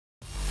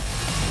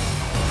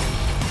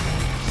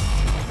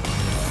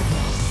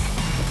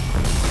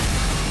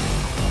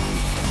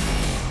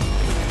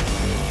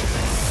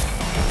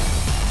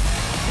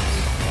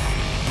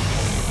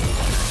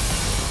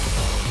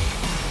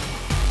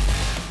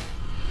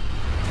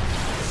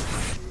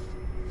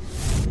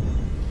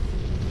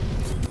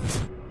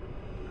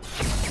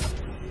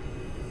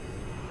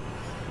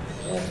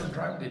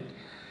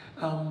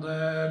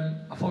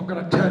I'm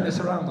going to turn this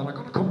around and I'm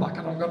going to come back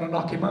and I'm going to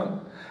knock him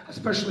out.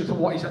 Especially for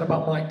what he said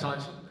about Mike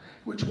Tyson,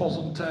 which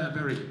wasn't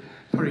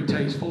very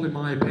tasteful in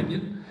my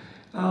opinion.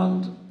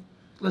 And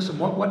listen,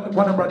 when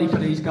I'm ready for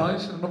these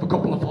guys, another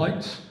couple of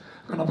fights,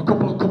 I'm going to have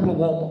a couple of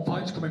warm-up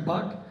fights coming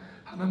back,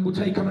 and then we'll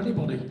take on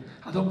anybody.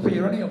 I don't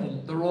fear any of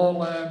them. They're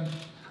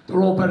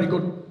all very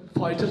good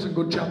fighters and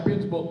good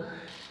champions, but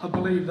I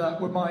believe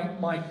that with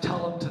my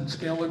talent and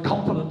skill and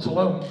confidence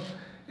alone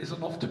is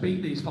enough to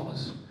beat these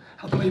fellas.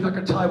 I believe I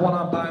could tie one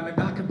arm behind my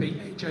back and beat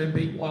AJ and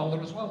beat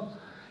Wilder as well.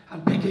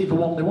 And pick either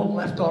one they want,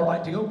 left or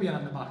right, to go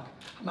behind the back.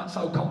 And that's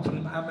how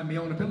confident I am in my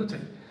own ability.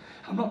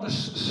 I'm not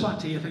just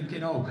sat here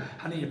thinking, oh,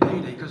 I need a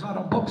payday, because I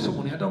don't box for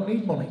money, I don't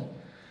need money.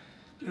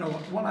 You know,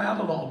 when I had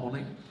a lot of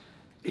money,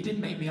 it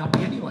didn't make me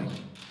happy anyway.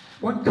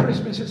 When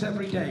Christmas is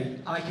every day,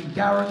 I can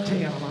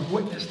guarantee, and I'm a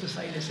witness to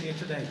say this here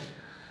today,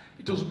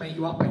 it doesn't make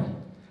you happy.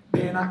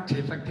 Being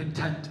active and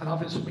content and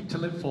having something to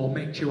live for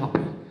makes you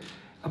happy.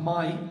 And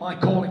my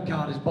calling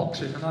card is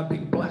boxing, and I've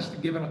been blessed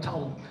and given a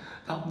talent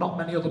that not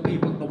many other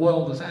people in the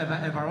world has ever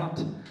had.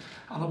 And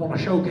I want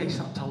to showcase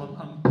that talent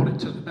and put it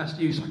to the best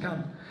use I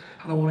can.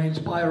 And I want to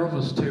inspire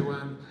others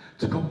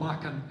to come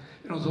back. And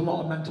you know, there's a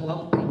lot of mental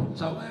health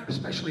problems out there,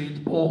 especially in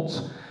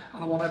sports.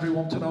 And I want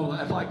everyone to know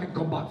that if I can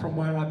come back from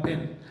where I've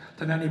been,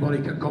 then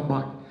anybody can come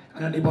back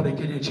and anybody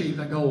can achieve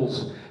their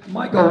goals. And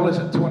my goal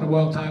isn't to win a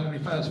world title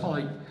in my first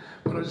fight,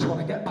 but I just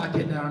want to get back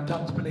in there and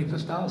dance beneath the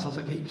stars, as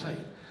I keep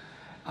saying.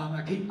 And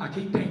I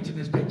keep painting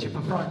this picture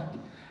for Frank,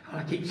 and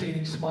I keep seeing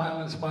him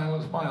smile and smile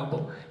and smile,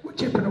 but we're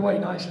chipping away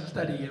nice and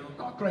steady. You know, I've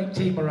got a great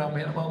team around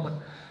me at the moment,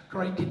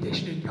 great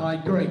conditioning guy,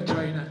 great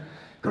trainer,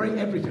 great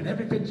everything.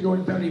 Everything's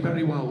going very,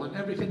 very well, and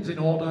everything's in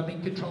order. I'm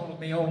in control of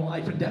my own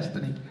life and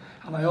destiny,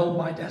 and I hold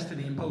my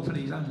destiny in both of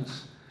these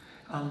hands.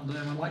 And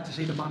I'd like to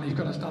see the man who's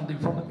going to stand in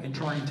front of me and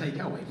try and take it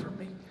away from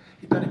me.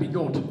 He better be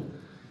good,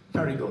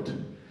 very good.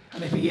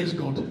 And if he is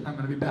good, I'm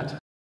going to be better.